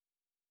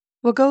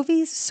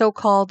Wegovy's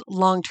so-called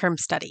long-term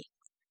study.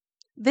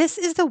 This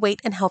is the Weight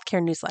and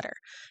Healthcare newsletter.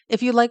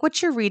 If you like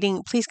what you're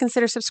reading, please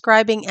consider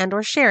subscribing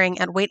and/or sharing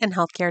at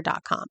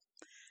weightandhealthcare.com.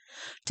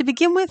 To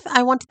begin with,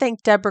 I want to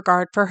thank Deb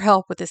Regard for her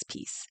help with this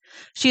piece.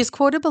 She is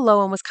quoted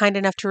below and was kind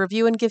enough to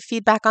review and give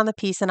feedback on the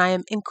piece, and I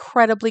am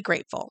incredibly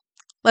grateful.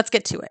 Let's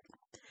get to it.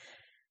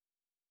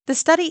 The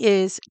study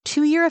is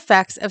 2-year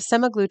effects of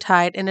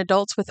semaglutide in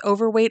adults with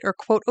overweight or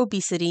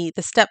obesity,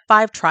 the Step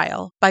 5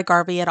 trial by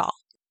Garvey et al.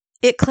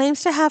 It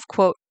claims to have,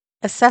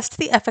 assessed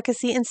the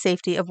efficacy and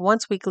safety of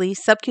once-weekly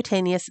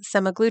subcutaneous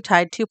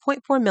semaglutide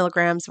 2.4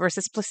 milligrams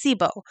versus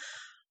placebo,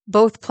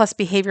 both plus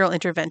behavioral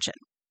intervention,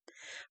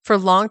 for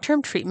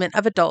long-term treatment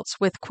of adults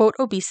with,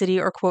 obesity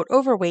or,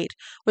 overweight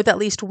with at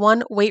least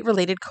one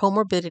weight-related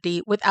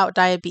comorbidity without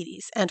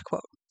diabetes, end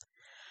quote.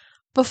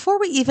 Before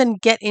we even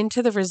get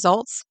into the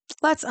results,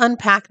 let's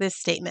unpack this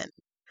statement.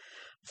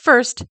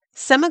 First,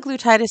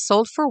 semaglutide is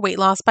sold for weight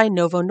loss by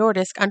Novo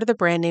Nordisk under the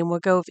brand name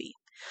Wegovy.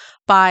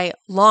 By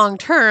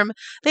long-term,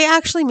 they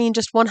actually mean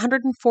just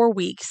 104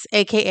 weeks,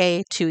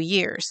 aka 2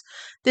 years.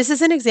 This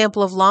is an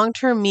example of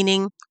long-term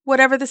meaning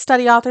whatever the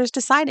study authors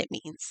decide it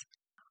means.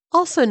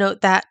 Also note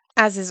that,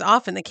 as is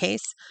often the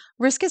case,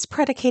 risk is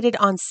predicated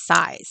on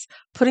size,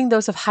 putting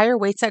those of higher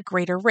weights at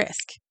greater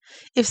risk.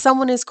 If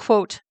someone is,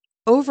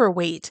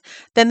 overweight,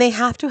 then they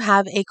have to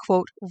have a,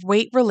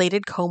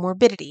 weight-related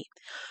comorbidity,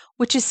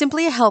 which is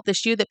simply a health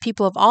issue that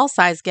people of all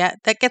size get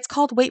that gets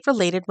called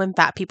weight-related when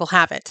fat people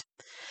have it,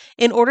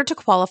 in order to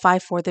qualify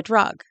for the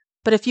drug.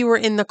 But if you were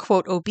in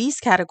the, obese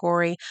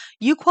category,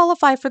 you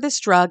qualify for this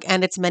drug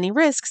and its many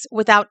risks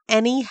without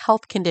any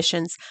health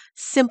conditions,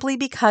 simply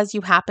because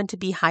you happen to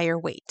be higher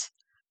weight.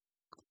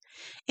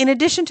 In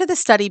addition to the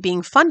study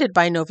being funded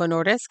by Novo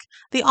Nordisk,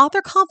 the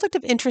author conflict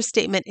of interest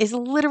statement is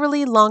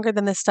literally longer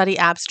than the study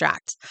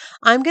abstract.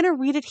 I'm going to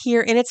read it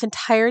here in its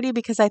entirety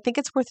because I think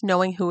it's worth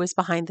knowing who is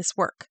behind this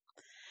work.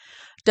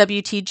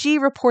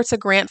 WTG reports a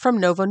grant from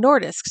Novo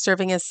Nordisk,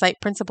 serving as site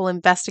principal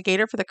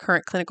investigator for the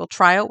current clinical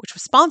trial, which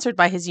was sponsored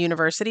by his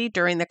university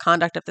during the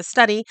conduct of the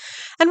study,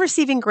 and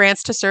receiving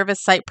grants to serve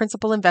as site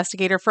principal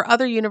investigator for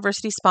other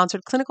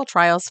university-sponsored clinical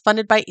trials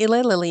funded by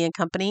Eli Lilly and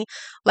Company,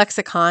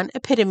 Lexicon,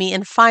 Epitome,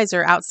 and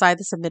Pfizer outside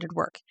the submitted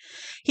work.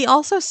 He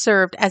also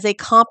served as a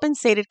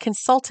compensated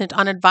consultant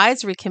on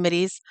advisory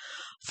committees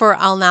for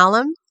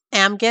Alnylam,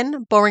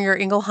 Amgen, Boehringer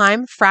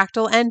Ingelheim,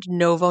 Fractal, and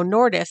Novo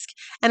Nordisk,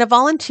 and a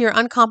volunteer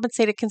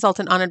uncompensated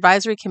consultant on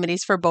advisory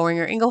committees for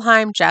Boehringer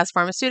Ingelheim, Jazz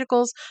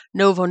Pharmaceuticals,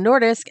 Novo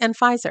Nordisk, and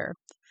Pfizer.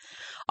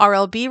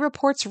 RLB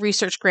reports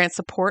research grant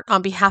support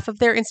on behalf of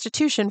their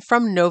institution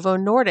from Novo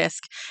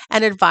Nordisk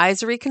and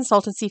advisory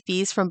consultancy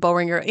fees from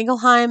Boehringer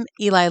Ingelheim,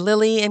 Eli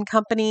Lilly and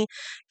Company,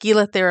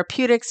 Gila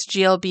Therapeutics,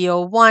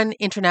 GLB01,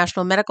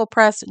 International Medical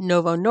Press,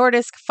 Novo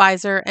Nordisk,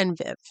 Pfizer, and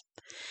Viv.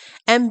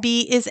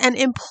 MB is an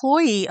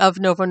employee of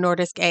Novo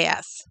Nordisk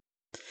AS.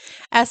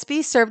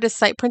 SB served as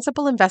site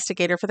principal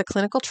investigator for the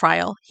clinical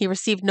trial. He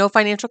received no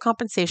financial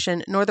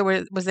compensation, nor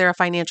was there a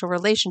financial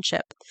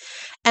relationship,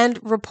 and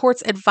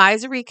reports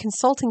advisory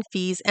consulting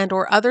fees and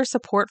or other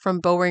support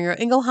from Boehringer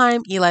Ingelheim,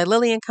 Eli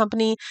Lilly and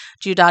Company,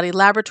 Giudice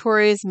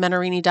Laboratories,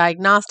 Menarini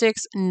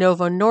Diagnostics,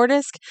 Novo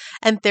Nordisk,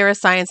 and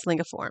TheraScience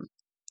Lingaform.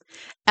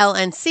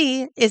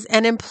 LNC is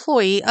an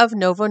employee of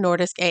Novo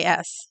Nordisk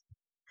AS.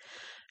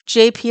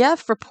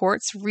 JPF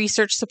reports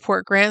research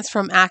support grants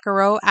from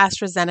Acaro,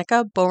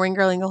 AstraZeneca,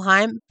 Boehringer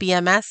Ingelheim,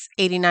 BMS,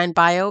 89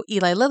 Bio,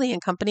 Eli Lilly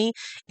and Company,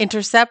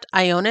 Intercept,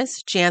 Ionis,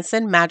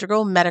 Janssen,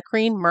 Madrigal,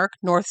 Metacrine, Merck,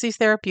 Northsea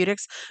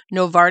Therapeutics,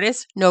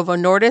 Novartis, Novo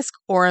Nordisk,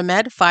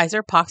 Oramed, Pfizer,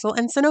 Poxel,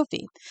 and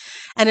Sanofi,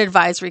 and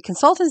advisory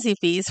consultancy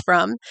fees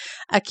from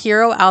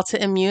Akero,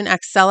 Alta Immune,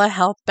 Axella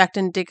Health,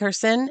 Becton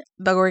Dickerson,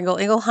 Boehringer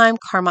Ingelheim,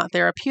 Carmot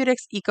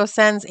Therapeutics,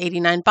 Ecosense,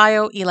 89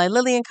 Bio, Eli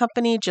Lilly and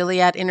Company,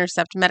 Gilead,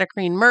 Intercept,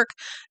 Metacrine, Merck,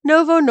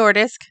 Novo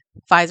Nordisk,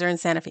 Pfizer, and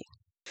Sanofi.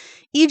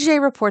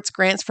 EJ reports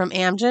grants from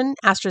Amgen,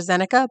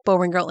 AstraZeneca,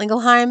 Boehringer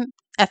Ingelheim,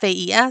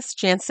 FAES,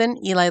 Janssen,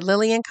 Eli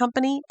Lilly and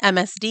Company,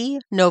 MSD,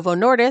 Novo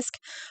Nordisk,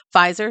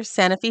 Pfizer,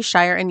 Sanofi,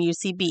 Shire, and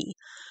UCB.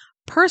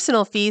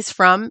 Personal fees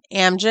from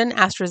Amgen,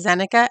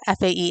 AstraZeneca,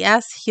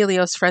 FAES,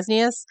 Helios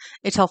Fresenius,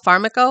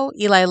 Italfarmaco,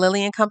 Eli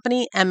Lilly and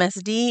Company,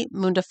 MSD,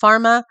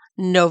 Mundipharma,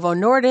 Novo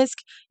Nordisk,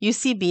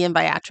 UCB, and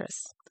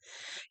Viatris.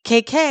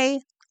 KK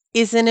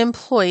is an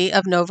employee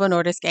of Novo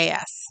Nordisk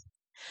AS.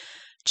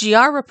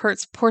 GR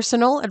reports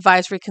personal,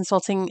 advisory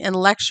consulting, and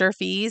lecture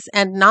fees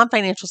and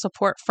non-financial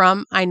support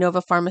from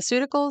Inova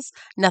Pharmaceuticals,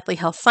 Nestlé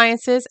Health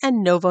Sciences,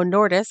 and Novo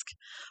Nordisk.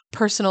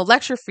 Personal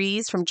lecture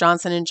fees from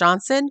Johnson &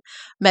 Johnson,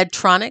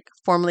 Medtronic,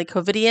 formerly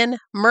Covidien,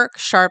 Merck,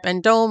 Sharp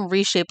 & Dome,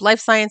 Reshape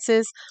Life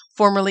Sciences,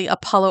 formerly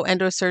Apollo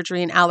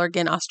Endosurgery in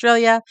Allergan,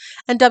 Australia,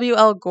 and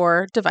WL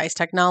Gore Device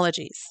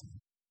Technologies.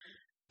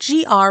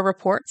 GR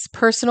reports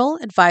personal,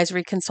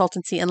 advisory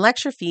consultancy and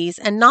lecture fees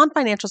and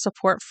non-financial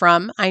support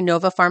from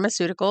Inova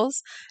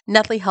Pharmaceuticals,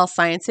 Nestlé Health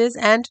Sciences,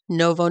 and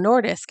Novo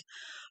Nordisk.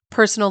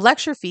 Personal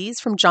lecture fees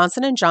from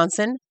Johnson &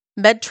 Johnson,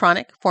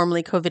 Medtronic,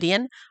 formerly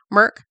Covidien,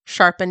 Merck,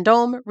 Sharp and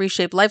Dome,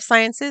 Reshape Life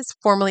Sciences,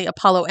 formerly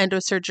Apollo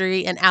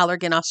Endosurgery and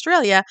Allergan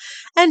Australia,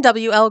 and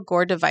WL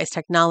Gore Device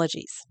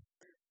Technologies.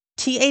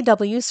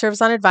 TAW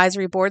serves on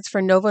advisory boards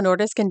for Novo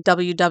Nordisk and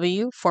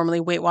WW, formerly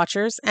Weight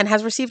Watchers, and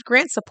has received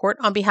grant support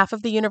on behalf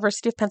of the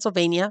University of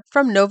Pennsylvania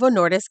from Novo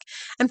Nordisk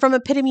and from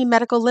Epitome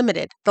Medical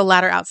Limited, the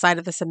latter outside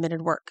of the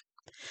submitted work.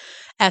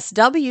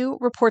 SW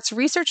reports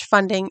research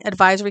funding,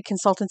 advisory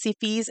consultancy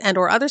fees,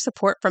 and/or other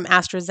support from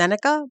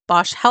AstraZeneca,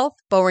 Bosch Health,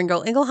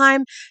 Boehringer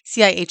Ingelheim,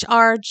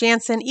 CIHR,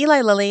 Janssen,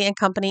 Eli Lilly and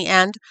Company,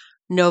 and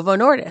Novo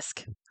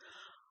Nordisk.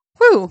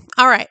 Whew!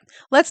 All right,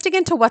 let's dig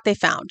into what they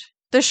found.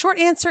 The short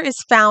answer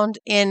is found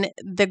in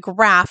the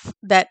graph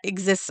that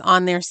exists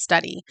on their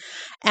study.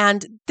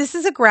 And this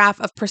is a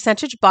graph of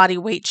percentage body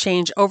weight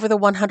change over the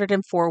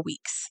 104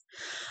 weeks.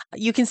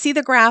 You can see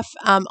the graph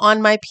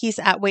on my piece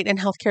at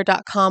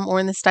weightandhealthcare.com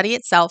or in the study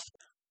itself.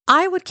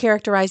 I would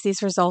characterize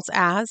these results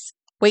as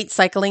weight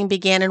cycling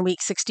began in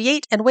week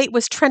 68 and weight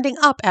was trending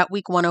up at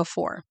week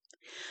 104.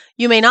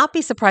 You may not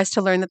be surprised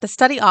to learn that the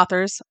study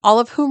authors, all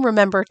of whom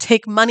remember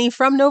take money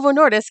from Novo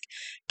Nordisk,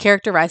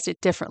 characterized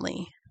it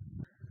differently.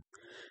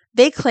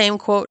 They claim,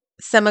 quote,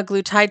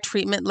 semaglutide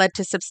treatment led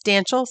to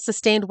substantial,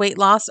 sustained weight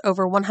loss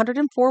over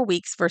 104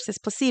 weeks versus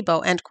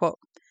placebo, end quote.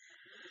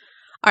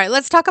 All right,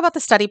 let's talk about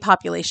the study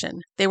population.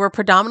 They were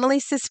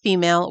predominantly cis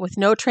female with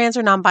no trans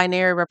or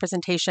non-binary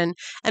representation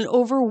and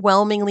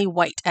overwhelmingly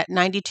white at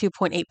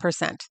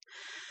 92.8%.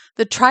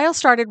 The trial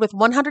started with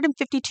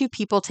 152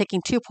 people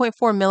taking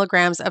 2.4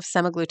 milligrams of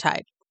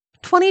semaglutide.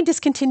 20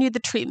 discontinued the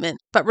treatment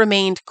but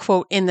remained,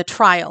 quote, in the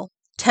trial.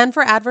 10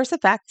 for adverse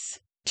effects,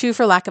 2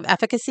 for lack of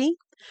efficacy.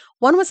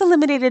 1 was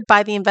eliminated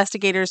by the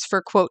investigators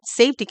for, quote,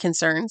 safety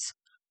concerns.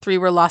 3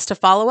 were lost to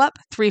follow-up,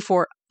 3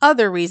 for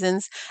other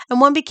reasons, and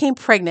 1 became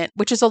pregnant,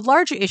 which is a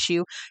larger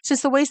issue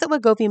since the ways that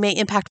Wegovy may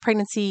impact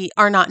pregnancy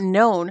are not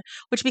known,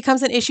 which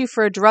becomes an issue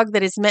for a drug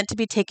that is meant to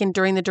be taken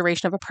during the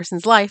duration of a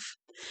person's life.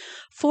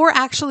 4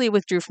 actually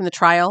withdrew from the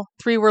trial,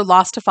 3 were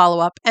lost to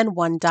follow-up, and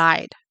 1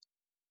 died.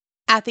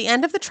 At the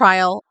end of the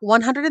trial,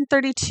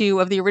 132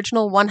 of the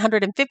original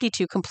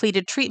 152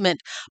 completed treatment,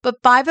 but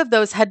 5 of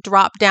those had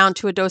dropped down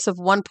to a dose of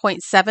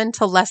 1.7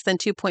 to less than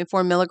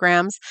 2.4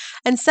 milligrams,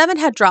 and 7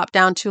 had dropped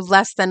down to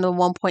less than the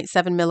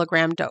 1.7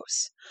 milligram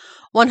dose.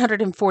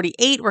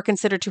 148 were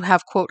considered to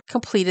have, quote,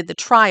 completed the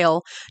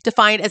trial,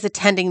 defined as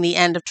attending the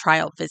end of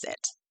trial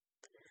visit.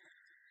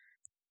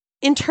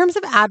 In terms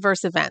of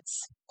adverse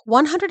events,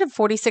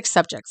 146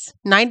 subjects,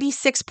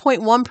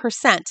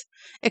 96.1%,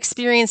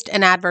 experienced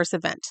an adverse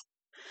event.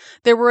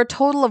 There were a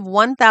total of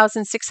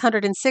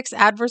 1,606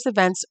 adverse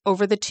events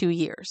over the 2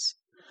 years.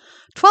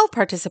 12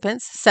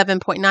 participants,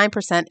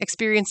 7.9%,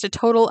 experienced a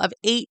total of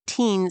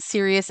 18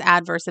 serious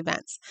adverse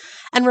events.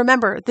 And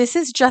remember, this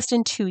is just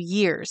in 2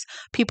 years.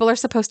 People are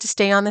supposed to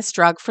stay on this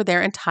drug for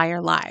their entire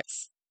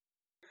lives.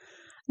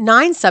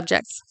 9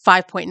 subjects,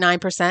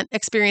 5.9%,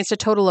 experienced a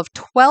total of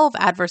 12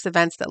 adverse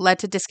events that led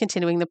to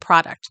discontinuing the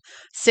product.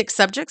 6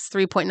 subjects,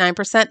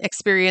 3.9%,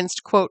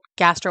 experienced, quote,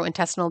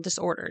 gastrointestinal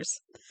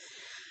disorders.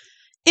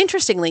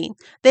 Interestingly,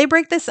 they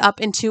break this up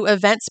into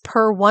events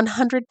per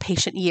 100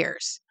 patient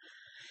years.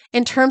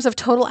 In terms of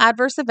total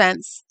adverse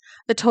events,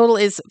 the total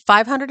is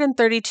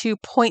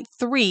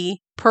 532.3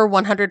 per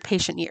 100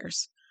 patient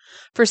years.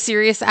 For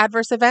serious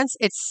adverse events,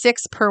 it's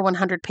 6 per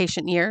 100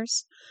 patient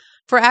years.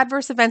 For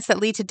adverse events that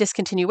lead to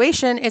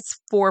discontinuation, it's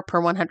 4 per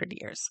 100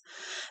 years.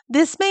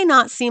 This may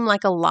not seem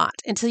like a lot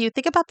until you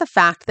think about the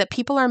fact that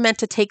people are meant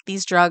to take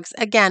these drugs,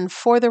 again,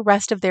 for the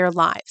rest of their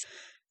lives.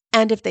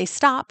 And if they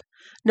stop,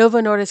 Novo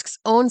Nordisk's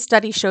own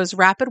study shows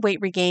rapid weight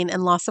regain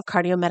and loss of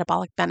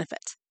cardiometabolic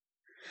benefit.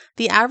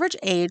 The average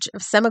age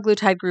of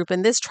semaglutide group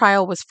in this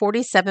trial was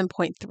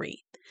 47.3.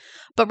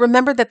 But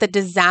remember that the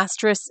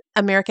disastrous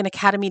American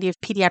Academy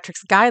of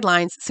Pediatrics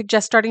guidelines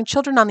suggest starting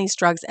children on these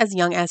drugs as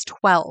young as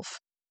 12.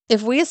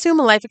 If we assume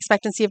a life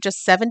expectancy of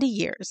just 70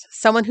 years,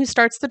 someone who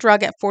starts the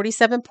drug at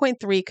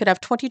 47.3 could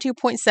have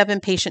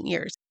 22.7 patient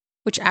years,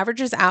 which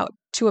averages out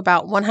to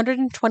about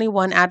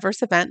 121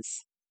 adverse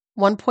events,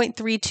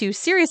 1.32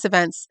 serious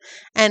events,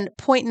 and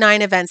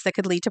 0.9 events that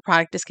could lead to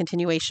product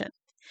discontinuation.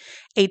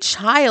 A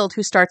child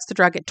who starts the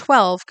drug at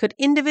 12 could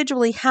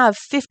individually have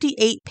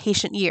 58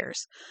 patient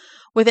years,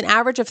 with an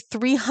average of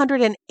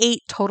 308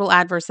 total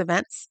adverse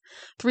events,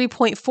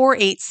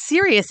 3.48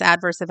 serious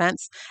adverse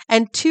events,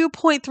 and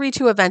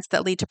 2.32 events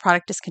that lead to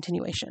product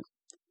discontinuation.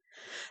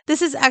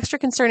 This is extra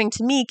concerning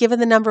to me given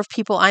the number of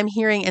people I'm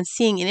hearing and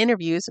seeing in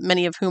interviews,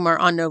 many of whom are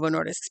on Novo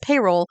Nordisk's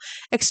payroll,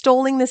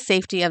 extolling the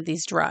safety of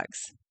these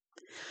drugs.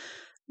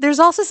 There's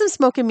also some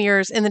smoke and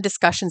mirrors in the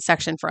discussion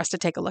section for us to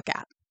take a look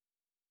at.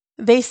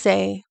 They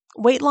say,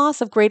 weight loss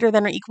of greater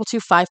than or equal to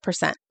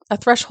 5%, a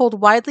threshold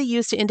widely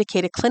used to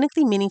indicate a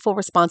clinically meaningful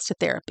response to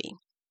therapy.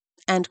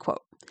 End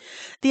quote.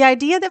 The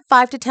idea that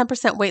 5 to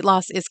 10% weight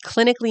loss is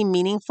clinically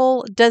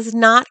meaningful does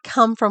not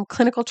come from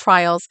clinical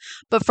trials,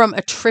 but from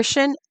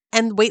attrition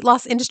and weight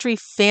loss industry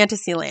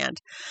fantasy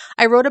land.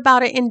 I wrote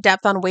about it in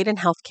depth on Weight and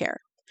Healthcare.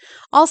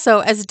 Also,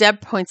 as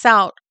Deb points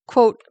out,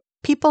 quote,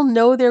 people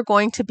know they're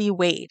going to be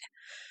weighed.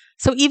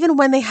 So even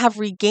when they have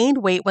regained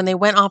weight when they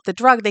went off the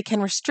drug, they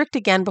can restrict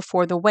again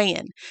before the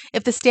weigh-in.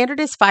 If the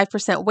standard is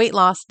 5% weight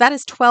loss, that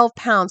is 12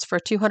 pounds for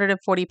a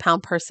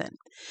 240-pound person.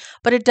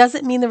 But it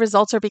doesn't mean the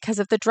results are because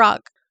of the drug.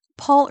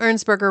 Paul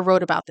Ernsberger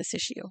wrote about this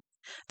issue,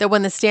 that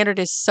when the standard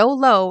is so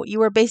low,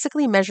 you are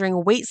basically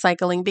measuring weight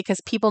cycling because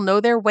people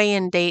know their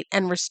weigh-in date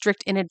and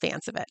restrict in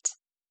advance of it.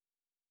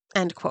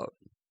 End quote.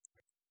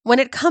 When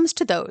it comes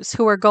to those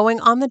who are going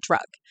on the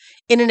drug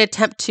in an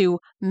attempt to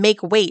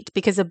make weight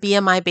because a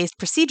BMI-based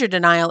procedure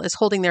denial is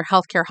holding their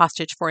healthcare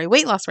hostage for a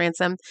weight loss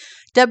ransom,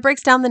 Deb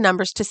breaks down the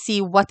numbers to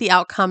see what the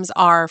outcomes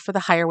are for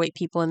the higher weight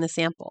people in the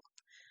sample.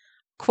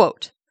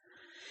 Quote,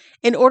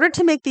 in order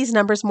to make these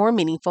numbers more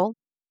meaningful,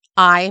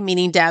 I,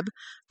 meaning Deb,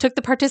 took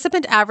the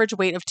participant average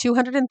weight of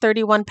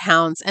 231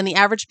 pounds and the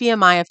average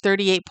BMI of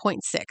 38.6,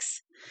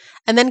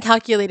 and then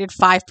calculated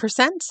 5%,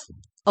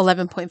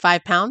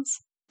 11.5 pounds,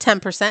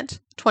 10%,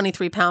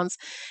 23 pounds,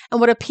 and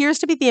what appears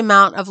to be the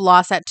amount of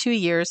loss at 2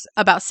 years,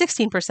 about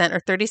 16% or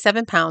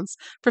 37 pounds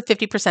for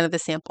 50% of the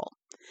sample.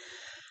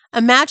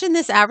 Imagine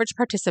this average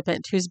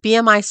participant whose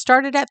BMI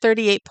started at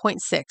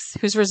 38.6,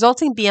 whose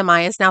resulting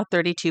BMI is now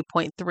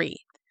 32.3.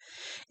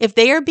 If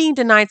they are being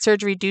denied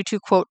surgery due to,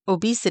 quote,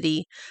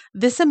 obesity,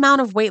 this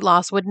amount of weight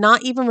loss would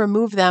not even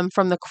remove them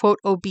from the, quote,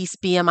 obese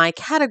BMI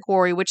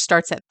category, which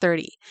starts at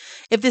 30.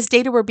 If this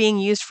data were being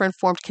used for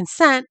informed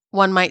consent,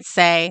 one might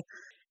say,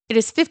 it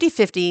is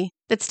 50-50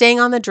 that staying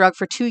on the drug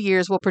for 2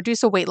 years will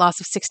produce a weight loss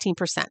of 16%.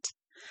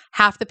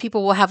 Half the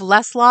people will have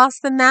less loss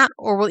than that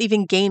or will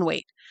even gain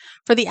weight.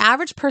 For the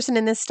average person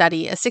in this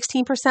study, a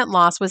 16%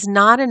 loss was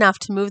not enough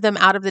to move them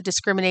out of the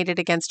discriminated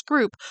against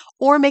group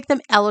or make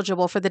them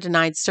eligible for the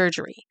denied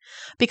surgery.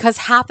 Because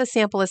half the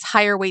sample is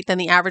higher weight than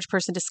the average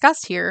person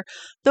discussed here,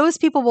 those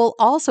people will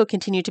also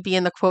continue to be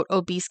in the, quote,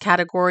 obese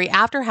category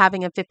after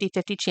having a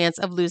 50-50 chance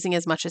of losing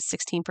as much as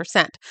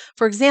 16%.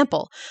 For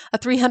example, a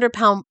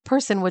 300-pound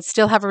person would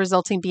still have a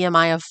resulting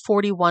BMI of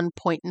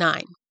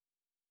 41.9.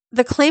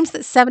 The claims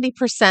that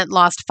 70%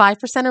 lost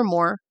 5% or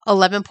more,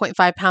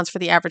 11.5 pounds for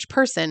the average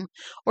person,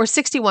 or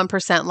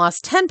 61%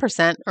 lost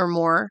 10% or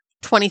more,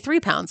 23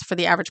 pounds for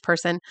the average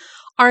person,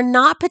 are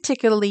not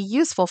particularly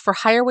useful for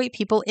higher weight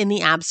people in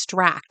the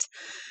abstract.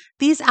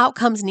 These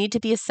outcomes need to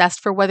be assessed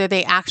for whether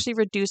they actually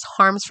reduce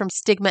harms from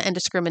stigma and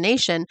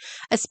discrimination,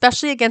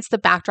 especially against the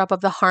backdrop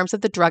of the harms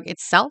of the drug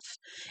itself,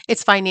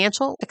 its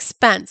financial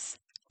expense,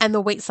 and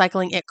the weight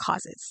cycling it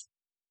causes.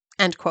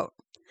 End quote.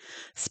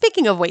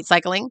 Speaking of weight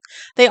cycling,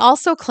 they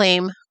also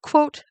claim,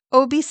 quote,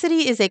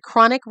 obesity is a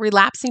chronic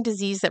relapsing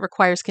disease that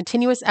requires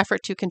continuous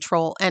effort to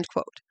control, end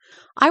quote.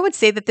 I would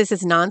say that this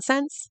is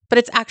nonsense, but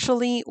it's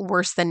actually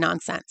worse than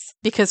nonsense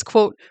because,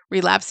 quote,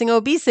 relapsing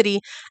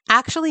obesity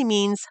actually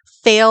means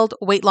failed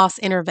weight loss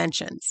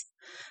interventions.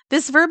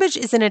 This verbiage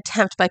is an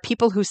attempt by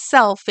people who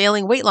sell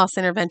failing weight loss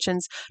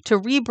interventions to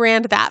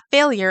rebrand that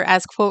failure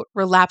as, quote,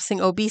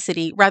 relapsing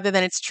obesity rather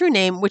than its true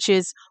name, which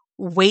is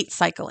weight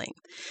cycling.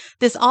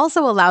 This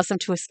also allows them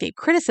to escape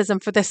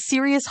criticism for the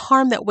serious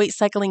harm that weight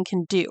cycling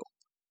can do.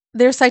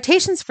 Their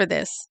citations for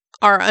this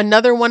are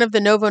another one of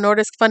the Novo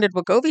Nordisk-funded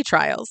Wegovy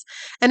trials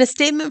and a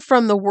statement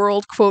from the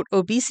World, quote,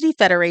 Obesity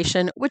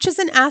Federation, which is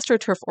an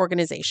AstroTurf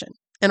organization,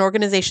 an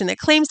organization that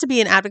claims to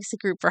be an advocacy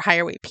group for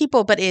higher weight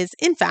people, but is,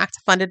 in fact,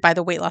 funded by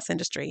the weight loss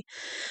industry.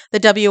 The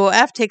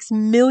WOF takes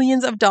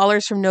millions of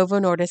dollars from Novo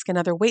Nordisk and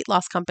other weight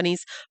loss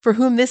companies for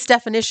whom this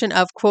definition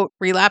of, quote,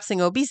 relapsing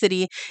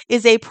obesity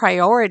is a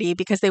priority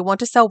because they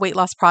want to sell weight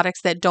loss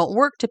products that don't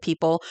work to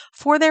people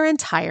for their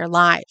entire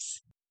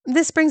lives.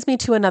 This brings me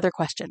to another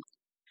question.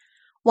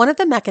 One of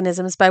the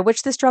mechanisms by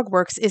which this drug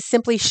works is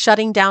simply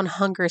shutting down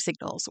hunger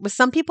signals, with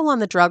some people on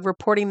the drug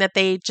reporting that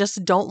they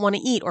just don't want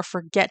to eat or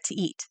forget to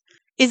eat.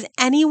 Is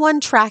anyone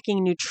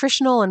tracking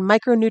nutritional and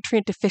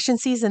micronutrient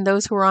deficiencies in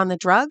those who are on the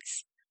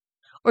drugs?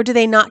 Or do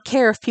they not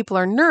care if people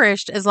are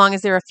nourished as long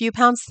as they're a few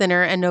pounds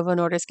thinner and Novo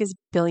Nordisk is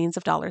billions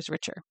of dollars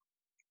richer?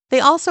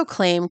 They also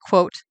claim,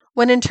 quote,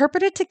 when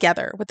interpreted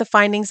together with the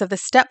findings of the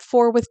Step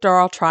 4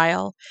 withdrawal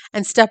trial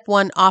and Step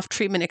 1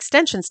 off-treatment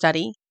extension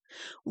study,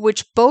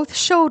 which both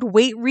showed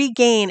weight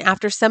regain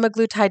after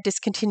semaglutide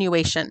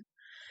discontinuation,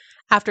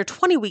 after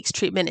 20 weeks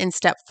treatment in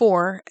Step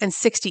 4 and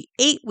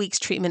 68 weeks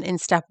treatment in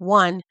Step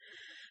 1,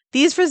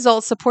 these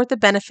results support the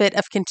benefit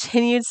of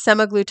continued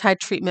semaglutide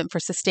treatment for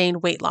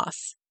sustained weight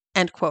loss,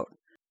 end quote.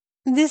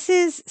 This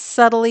is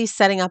subtly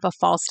setting up a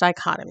false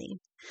dichotomy,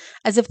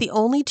 as if the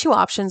only two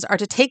options are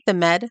to take the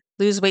med,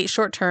 lose weight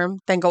short term,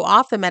 then go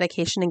off the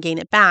medication and gain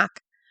it back,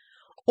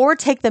 or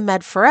take the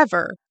med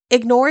forever,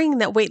 ignoring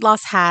that weight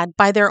loss had,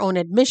 by their own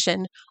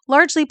admission,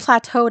 largely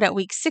plateaued at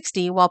week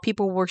 60 while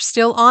people were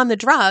still on the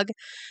drug,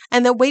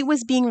 and that weight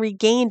was being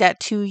regained at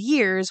 2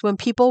 years when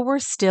people were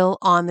still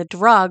on the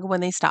drug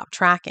when they stopped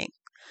tracking.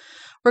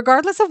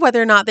 Regardless of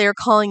whether or not they are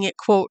calling it,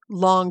 quote,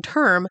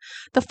 long-term,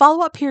 the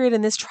follow-up period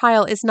in this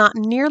trial is not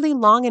nearly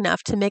long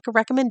enough to make a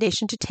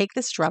recommendation to take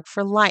this drug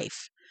for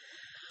life.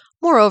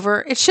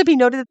 Moreover, it should be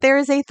noted that there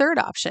is a third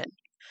option.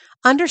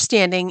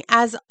 Understanding,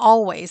 as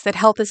always, that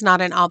health is not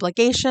an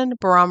obligation,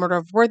 barometer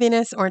of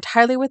worthiness, or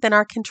entirely within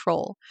our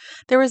control,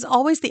 there is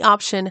always the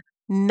option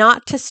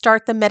not to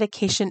start the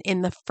medication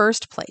in the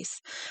first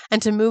place,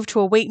 and to move to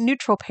a weight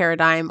neutral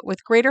paradigm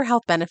with greater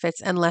health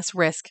benefits and less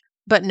risk,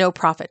 but no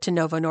profit to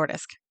Novo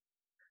Nordisk.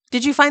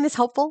 Did you find this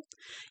helpful?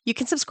 You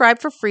can subscribe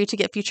for free to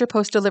get future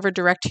posts delivered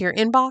direct to your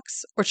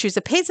inbox, or choose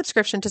a paid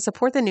subscription to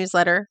support the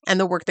newsletter and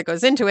the work that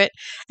goes into it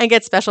and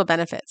get special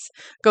benefits.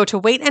 Go to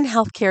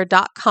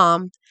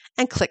weightandhealthcare.com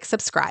and click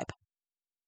subscribe.